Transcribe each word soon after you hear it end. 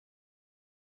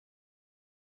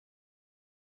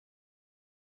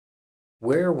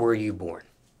Where were you born?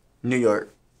 New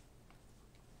York,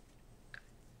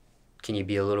 Can you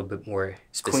be a little bit more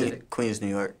specific? Queens, New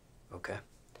York. Okay.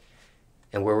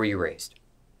 And where were you raised?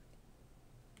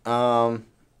 Um,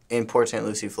 in Port St.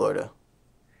 Lucie, Florida.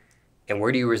 And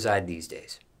where do you reside these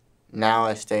days? Now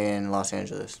I stay in Los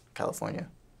Angeles, California.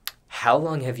 How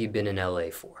long have you been in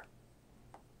LA for?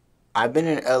 I've been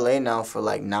in LA now for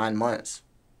like 9 months.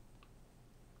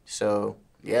 So,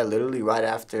 yeah, literally right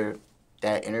after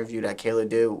that interview that Kayla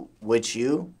did with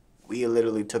you, we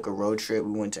literally took a road trip.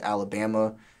 We went to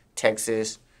Alabama,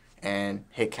 Texas, and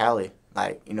hit Cali.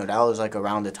 Like, that was like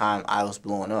around the time I was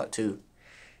blowing up too.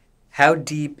 How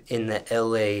deep in the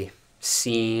LA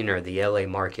scene or the LA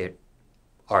market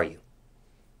are you?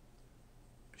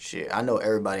 Shit, I know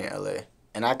everybody in LA.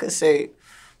 And I could say,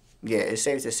 yeah, it's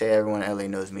safe to say everyone in LA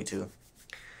knows me too.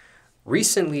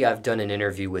 Recently, I've done an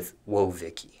interview with Whoa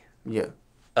Vicky Yeah.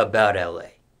 about LA.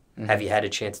 Have Hmm. you had a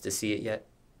chance to see it yet?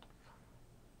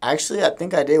 Actually, I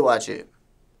think I did watch it.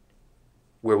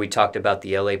 Where we talked about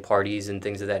the LA parties and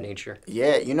things of that nature?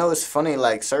 Yeah, it's funny,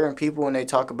 like certain people when they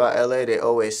talk about LA, they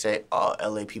always say, "Oh,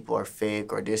 LA people are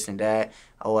fake or this and that.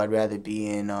 Oh, I'd rather be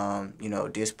in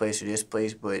this place or this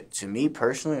place." But to me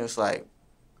personally, it's like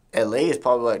LA is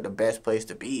probably like the best place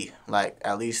to be. Like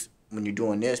at least when you're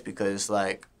doing this because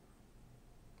like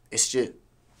it's just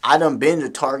I done been to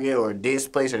Target or this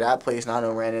place or that place and I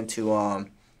done ran into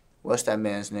what's that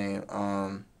man's name?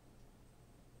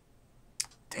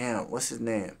 Damn, what's his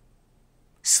name?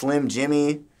 Slim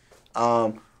Jimmy.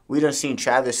 We done seen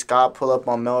Travis Scott pull up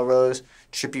on Melrose,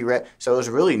 Trippie Redd. So it's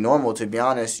really normal to be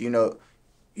honest. You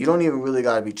don't even really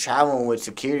gotta be traveling with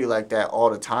security like that all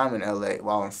the time in LA.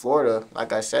 While in Florida,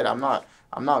 like I said, I'm not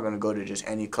gonna go to just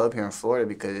any club here in Florida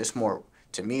because it's more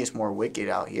to me it's more wicked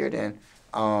out here than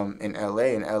in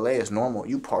LA. In LA is normal.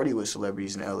 You party with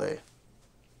celebrities in LA.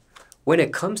 When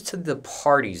it comes to the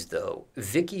parties, though,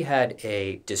 Vicky had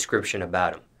a description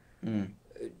about them.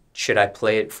 Mm. Should I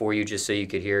play it for you just so you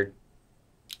could hear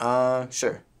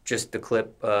Sure. just the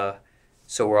clip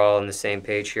so we're all on the same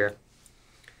page here?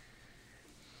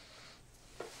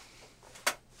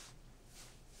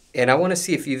 And I want to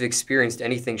see if you've experienced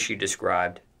anything she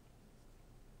described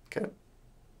Okay.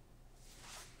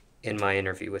 in my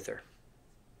interview with her.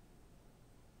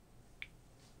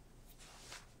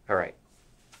 All right.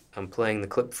 I'm playing the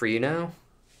clip for you now.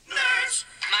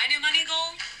 My new money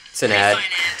goal? It's an ad.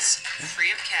 Refinance,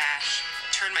 free of cash,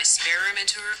 turn my spare room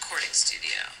into a recording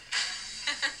studio.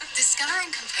 Discover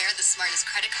and compare the smartest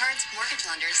credit cards, mortgage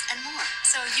lenders, and more,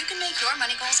 so you can make your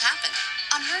money goals happen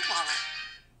on NerdWallet.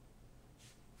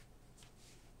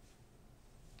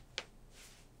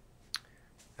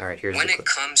 All right, here's When the it clip.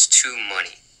 comes to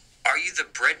money, are you the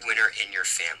breadwinner in your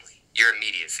family, your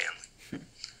immediate family?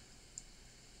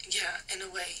 Yeah, in a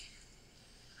way.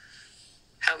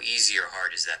 How easy or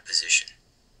hard is that position?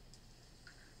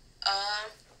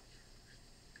 Um,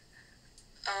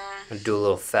 I'm going to do a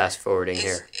little fast forwarding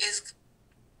here. It's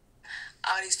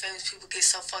all these famous people get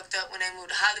so fucked up when they move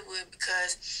to Hollywood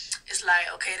because it's like,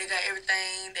 okay, they got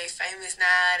everything, they famous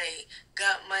now, they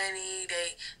got money,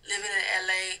 they living in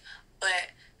LA,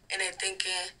 and they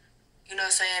thinking, you know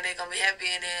what I'm saying, they gonna be happy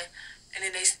and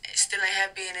then they still ain't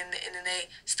happy and then they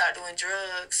start doing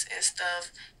drugs and stuff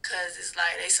because it's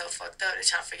like they so fucked up, they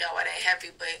trying to figure out why they ain't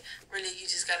happy, but really you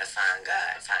just gotta find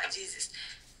God, find Jesus.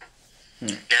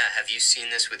 Now, have you seen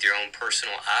this with your own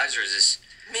personal eyes or is this...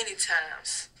 Many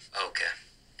times. Okay.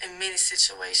 In many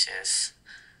situations.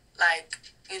 Like,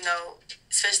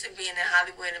 especially being in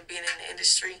Hollywood and being in the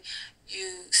industry,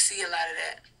 you see a lot of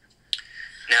that.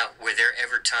 Now, were there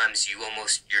ever times you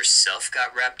almost yourself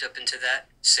got wrapped up into that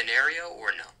scenario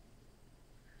or no?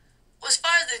 Well, as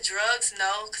far as the drugs,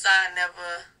 no, because I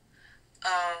never,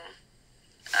 I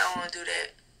don't want to do that.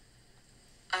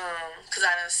 Because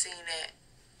I done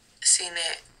seen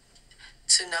that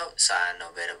to know, so I know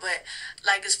better. But,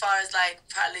 like, as far as, like,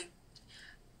 probably,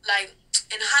 like,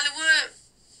 in Hollywood,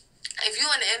 if you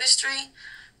in the industry,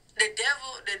 the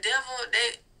devil,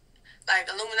 they, like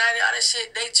Illuminati, all that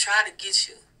shit, they try to get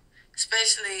you.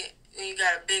 Especially when you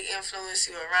got a big influence,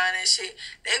 you around that shit.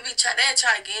 They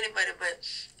try to get anybody, but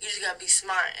you just gotta be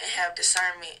smart and have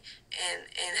discernment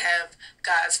and have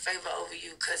God's favor over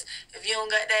you. Cause if you don't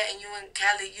got that and you in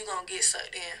Cali, you gonna get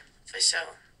sucked in for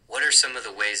sure. What are some of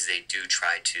the ways they do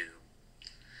try to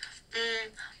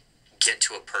get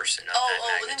to a person of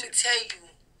that magnitude?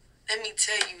 Let me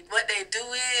tell you, what they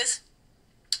do is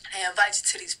they invite you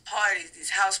to these parties, these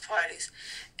house parties,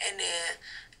 and then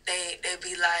they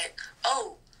be like,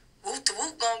 oh, Whoop the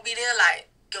Whoop gonna be there, like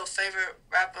your favorite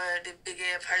rapper, the big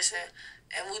ass person,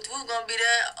 and Whoop the Whoop gonna be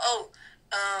there. Oh,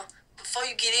 before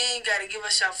you get in, you gotta give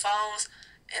us your phones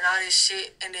and all this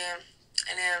shit, and then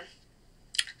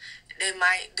they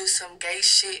might do some gay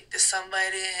shit to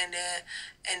somebody, and then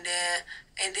and then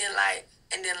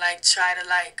try to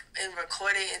and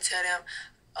record it and tell them,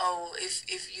 oh,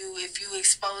 if you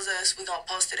expose us, we gonna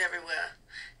post it everywhere.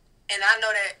 And I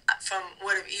know that from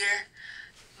word of ear,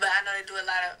 but I know they do a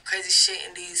lot of crazy shit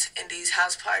in these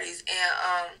house parties.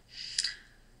 And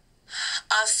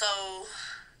also,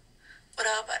 what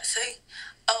I was about to say?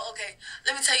 Oh, okay.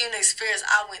 Let me tell you an experience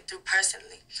I went through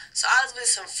personally. So I was with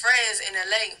some friends in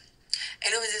LA,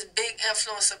 and it was this big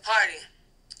influencer party.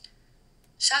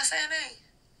 Should I say her name?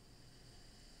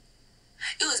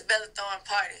 It was Bella Thorne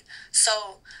party. So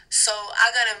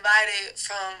I got invited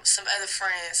from some other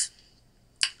friends.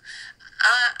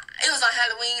 It was on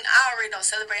Halloween. I already don't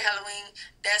celebrate Halloween.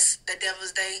 That's the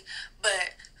devil's day.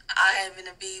 But I happened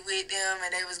to be with them and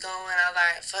they was going. I was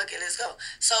like, fuck it, let's go.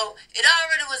 So it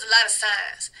already was a lot of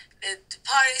signs. The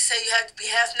party said you have to be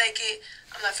half naked.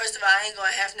 I'm like, first of all, I ain't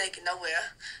going half naked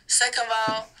nowhere. Second of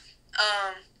all,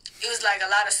 it was like a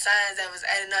lot of signs that was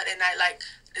adding up that night. Like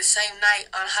the same night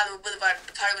on Hollywood Boulevard,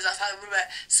 the party was off Hollywood Boulevard.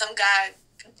 Some guy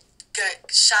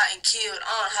got shot and killed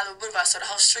on Hollywood Boulevard, so the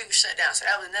whole street was shut down. So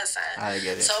that was another sign. I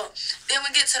get it. So then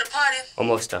we get to the party.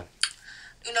 Almost done.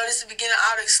 You know, this is the beginning of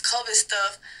all this COVID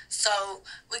stuff. So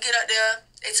we get up there.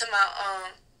 They tell me,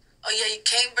 oh yeah, you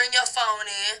can't bring your phone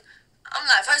in. I'm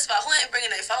like, first of all, who ain't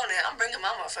bringing their phone in? I'm bringing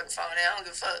my motherfucking phone in. I don't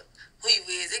give a fuck who you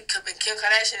is. It could be Kim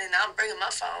Kardashian, and I'm bringing my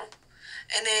phone.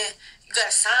 And then you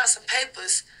gotta sign some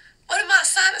papers. What am I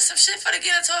signing some shit for to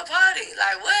get into a party?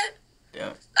 Like what?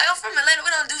 Yeah. Like, I'm from Atlanta.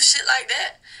 We don't do shit like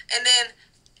that. And then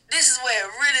this is where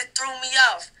it really threw me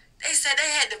off. They said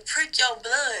they had to prick your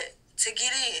blood to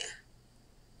get in.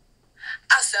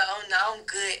 I said, oh, no, I'm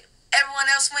good. Everyone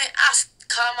else went. I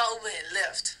called my Uber and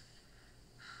left.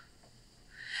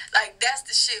 Like, that's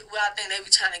the shit where I think they be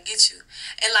trying to get you.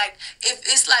 And, like, if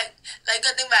it's like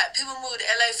good thing about it, people move to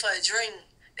LA for a dream.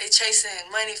 They chasing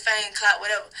money, fame, clout,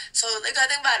 whatever. So they got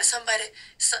to think about it. Somebody,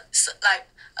 like,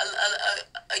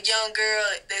 a young girl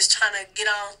that's trying to get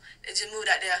on, that just moved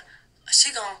out there,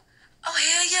 she gon', oh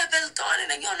hell yeah, Bella Thorne,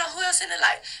 and you don't know who else in it.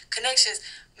 Like connections.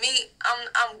 Me,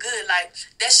 I'm good. Like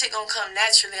that shit gonna come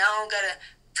naturally. I don't gotta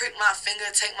prick my finger,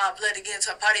 take my blood to get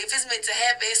into a party. If it's meant to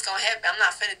happen, it's gonna happen. I'm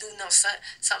not finna do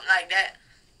something like that.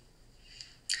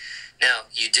 Now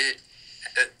you did.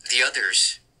 The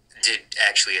others did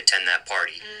actually attend that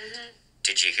party. Mm-hmm.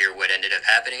 Did you hear what ended up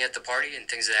happening at the party and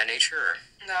things of that nature? Or?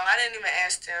 No, I didn't even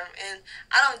ask them, and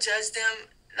I don't judge them.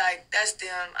 Like that's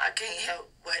them. I can't help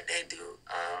what they do.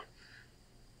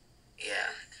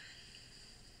 Yeah.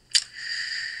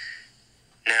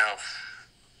 Now,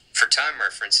 for time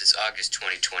reference, it's August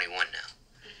 2021 now.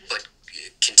 Mm-hmm. But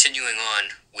continuing on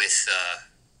with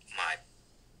my.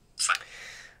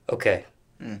 Okay.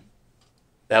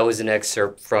 That was an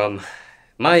excerpt from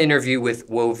my interview with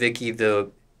Whoa Vicky.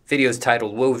 The video's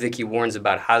titled "Whoa Vicky Warns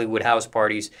About Hollywood House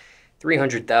Parties."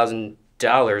 $300,000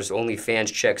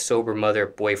 OnlyFans check sober mother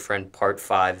boyfriend part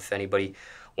 5 if anybody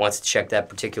wants to check that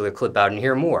particular clip out and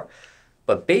hear more.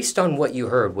 But based on what you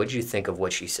heard, what did you think of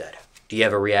what she said? Do you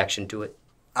have a reaction to it?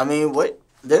 I mean,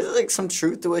 there's like some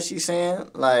truth to what she's saying.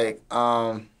 Like,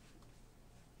 I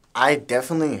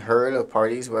definitely heard of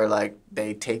parties where like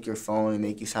they take your phone and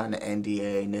make you sign an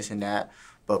NDA and this and that.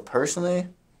 But personally,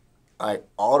 like,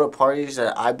 all the parties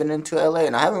that I've been into LA,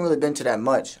 and I haven't really been to that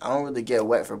much. I don't really get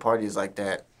wet for parties like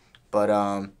that. But,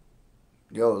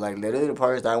 like, literally the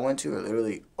parties that I went to are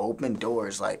literally open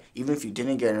doors. Like, even if you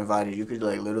didn't get invited, you could,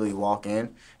 like, literally walk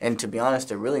in. And to be honest,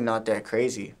 they're really not that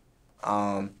crazy.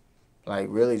 Like,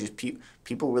 really just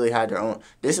people really had their own.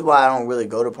 This is why I don't really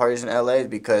go to parties in LA,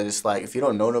 because it's like, if you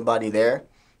don't know nobody there,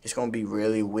 it's going to be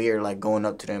really weird, like, going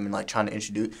up to them and, like, trying to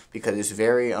introduce, because it's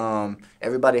very,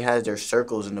 everybody has their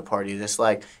circles in the party. It's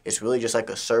like, it's really just like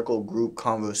a circle group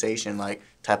conversation, like,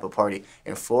 type of party.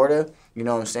 In Florida, you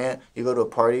know what I'm saying? You go to a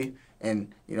party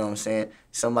and, you know what I'm saying,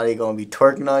 somebody going to be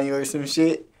twerking on you or some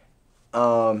shit,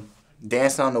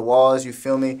 dancing on the walls, you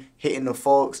feel me, hitting the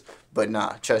folks. But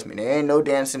nah, trust me, there ain't no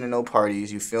dancing and no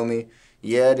parties, you feel me?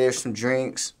 Yeah, there's some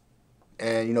drinks.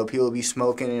 And, you know, people be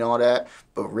smoking and all that.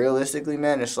 But realistically,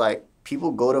 man, it's like people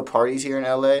go to parties here in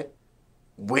LA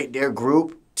with their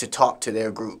group to talk to their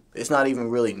group. It's not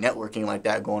even really networking like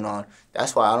that going on.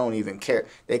 That's why I don't even care.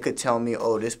 They could tell me,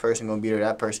 oh, this person going to be there,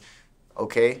 that person.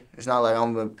 Okay? It's not like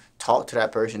I'm going to talk to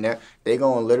that person there. They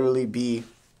going to literally be,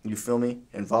 you feel me,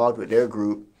 involved with their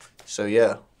group. So,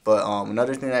 yeah. But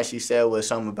another thing that she said was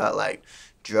something about, like,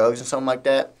 drugs and something like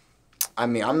that. I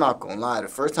mean, I'm not going to lie. The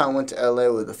first time I went to LA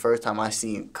was the first time I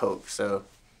seen coke. So,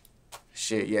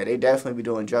 shit, yeah, they definitely be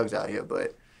doing drugs out here.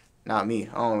 But not me.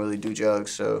 I don't really do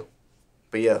drugs, so.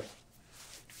 But yeah.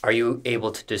 Are you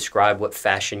able to describe what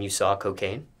fashion you saw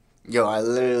cocaine? Yo, I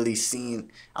literally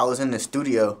seen. I was in the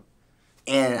studio,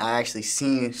 and I actually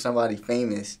seen somebody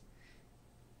famous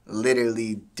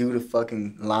literally do the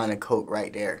fucking line of coke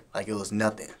right there. Like it was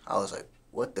nothing. I was like,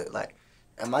 what the, like,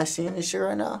 am I seeing this shit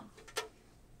right now?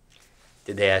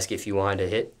 Did they ask if you wanted to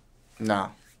hit? Nah.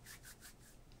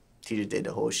 He just did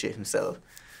the whole shit himself.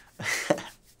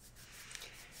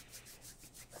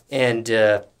 And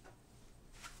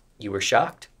you were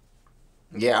shocked?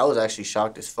 Yeah, I was actually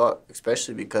shocked as fuck,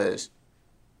 especially because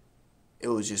it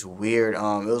was just weird. It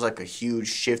was like a huge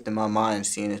shift in my mind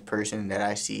seeing this person that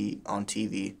I see on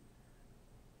TV,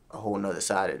 a whole nother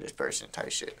side of this person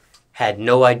type shit. Had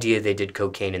no idea they did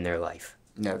cocaine in their life.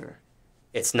 Never.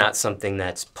 It's not something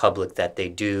that's public that they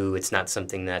do. It's not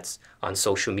something that's on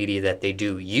social media that they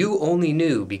do. You only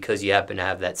knew because you happen to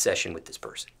have that session with this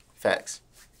person. Facts.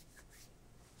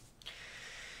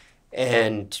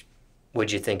 And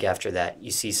what'd you think after that?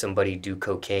 You see somebody do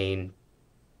cocaine.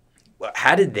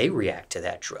 How did they react to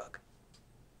that drug?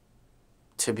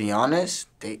 To be honest,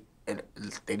 they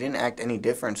didn't act any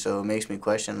different, so it makes me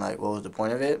question, like, what was the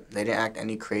point of it? They didn't act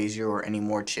any crazier or any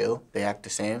more chill. They act the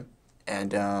same.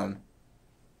 And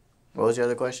what was the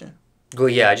other question? Well,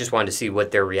 yeah, I just wanted to see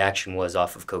what their reaction was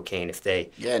off of cocaine. If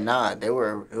they... Yeah, nah, it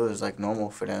was, like,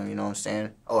 normal for them, you know what I'm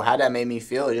saying? Oh, how that made me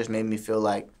feel? It just made me feel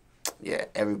like, yeah,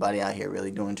 everybody out here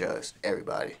really doing drugs.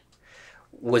 Everybody.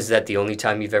 Was that the only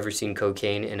time you've ever seen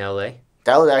cocaine in L.A.?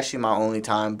 That was actually my only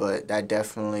time, but that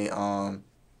definitely,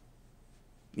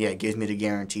 yeah, gives me the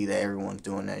guarantee that everyone's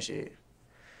doing that shit.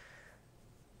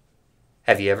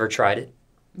 Have you ever tried it?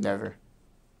 Never.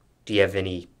 Do you have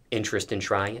any interest in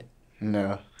trying it?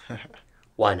 No.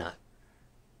 Why not?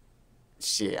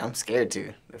 Shit, I'm scared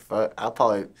to. The fuck,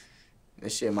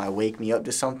 this shit might wake me up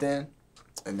to something,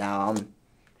 and now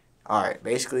all right,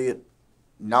 basically,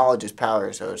 knowledge is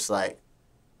power, so it's like,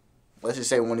 let's just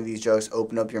say one of these drugs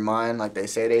open up your mind like they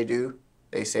say they do.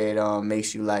 They say it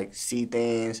makes you, like, see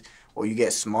things, or you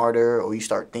get smarter, or you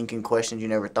start thinking questions you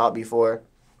never thought before.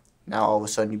 Now all of a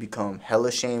sudden you become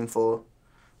hella shameful,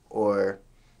 or,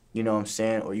 you know what I'm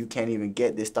saying, or you can't even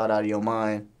get this thought out of your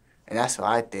mind. And that's what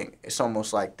I think. It's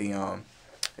almost like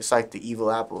it's like the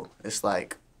evil apple. It's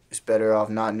like, it's better off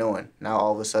not knowing. Now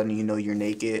all of a sudden you know you're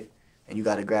naked, and you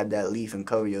got to grab that leaf and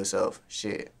cover yourself.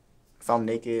 Shit. If I'm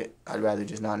naked, I'd rather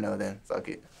just not know then. Fuck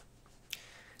it.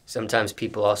 Sometimes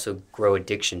people also grow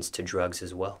addictions to drugs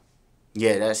as well.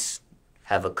 Yeah,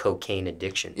 have a cocaine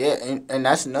addiction. Yeah, and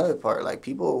that's another part. Like,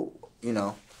 people, you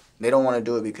know, they don't want to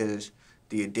do it because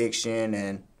the addiction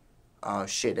and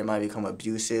shit, they might become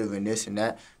abusive and this and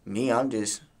that. Me, I'm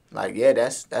just like, yeah,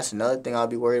 that's another thing I'll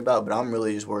be worried about, but I'm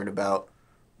really just worried about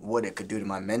what it could do to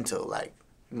my mental. Like,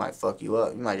 it might fuck you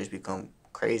up. You might just become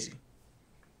crazy.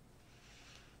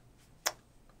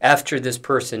 After this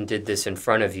person did this in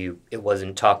front of you, it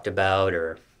wasn't talked about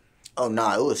or... Oh,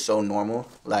 nah, it was so normal.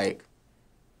 Like,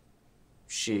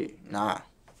 shit, nah.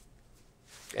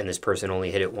 And this person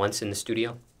only hit it once in the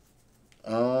studio?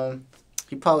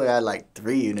 He probably had like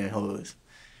 3 in them hoes.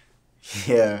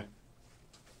 Yeah.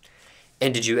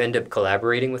 And did you end up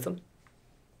collaborating with him?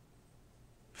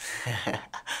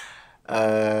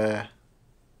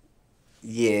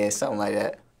 Yeah, something like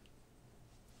that.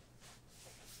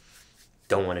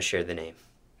 Don't want to share the name.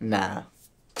 Nah.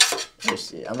 Oh,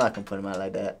 shit, I'm not gonna put him out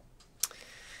like that.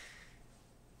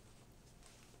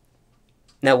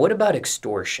 Now, what about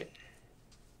extortion?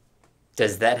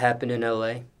 Does that happen in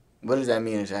LA? What does that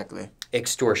mean exactly?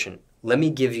 Extortion. Let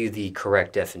me give you the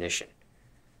correct definition.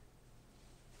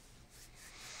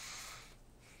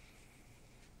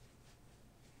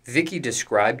 Vicky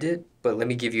described it, but let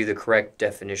me give you the correct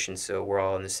definition so we're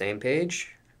all on the same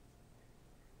page.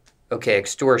 Okay,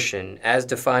 extortion, as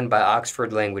defined by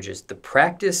Oxford Languages, the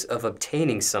practice of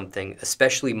obtaining something,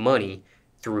 especially money,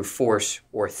 through force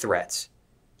or threats.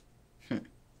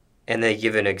 And they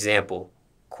give an example,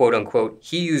 quote unquote,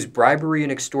 he used bribery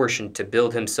and extortion to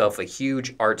build himself a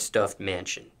huge art-stuffed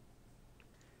mansion.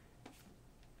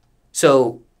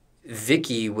 So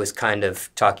Vicky was kind of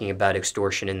talking about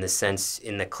extortion in the sense,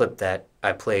 in the clip that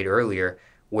I played earlier,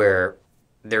 where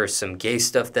there's some gay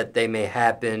stuff that they may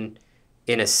happen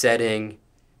in a setting,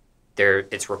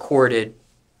 it's recorded,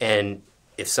 and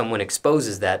if someone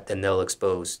exposes that, then they'll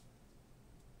expose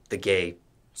the gay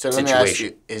situation. Let me ask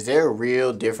you, is there a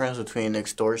real difference between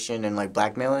extortion and, like,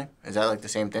 blackmailing? Is that, like, the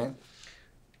same thing?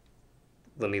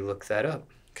 Let me look that up.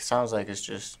 It sounds like it's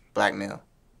just blackmail.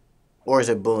 Or is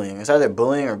it bullying? It's either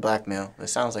bullying or blackmail. It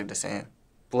sounds like the same.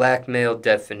 Blackmail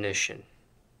definition.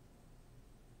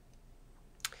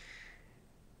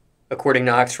 According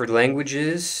to Oxford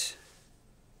Languages,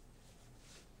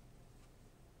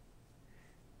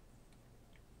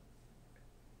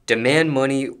 demand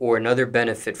money or another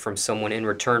benefit from someone in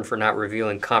return for not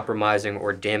revealing compromising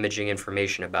or damaging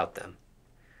information about them.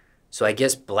 So I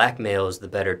guess blackmail is the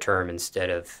better term instead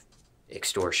of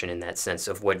extortion in that sense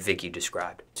of what Vicky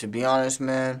described. To be honest,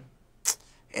 man,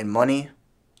 and money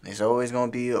is always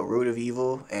going to be a root of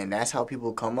evil, and that's how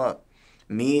people come up.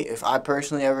 Me, if I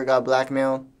personally ever got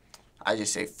blackmailed, I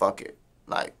just say fuck it.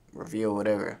 Like, reveal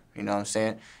whatever. You know what I'm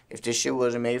saying? If this shit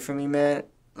wasn't made for me, man,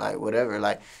 like, whatever.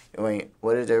 Like,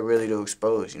 what is there really to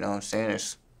expose? You know what I'm saying?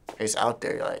 It's out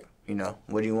there. Like, you know,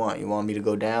 what do you want? You want me to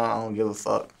go down? I don't give a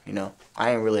fuck. You know,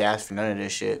 I ain't really asked for none of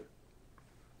this shit.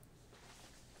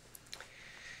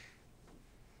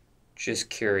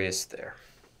 Just curious there.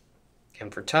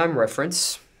 And for time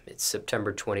reference, it's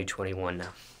September 2021 now.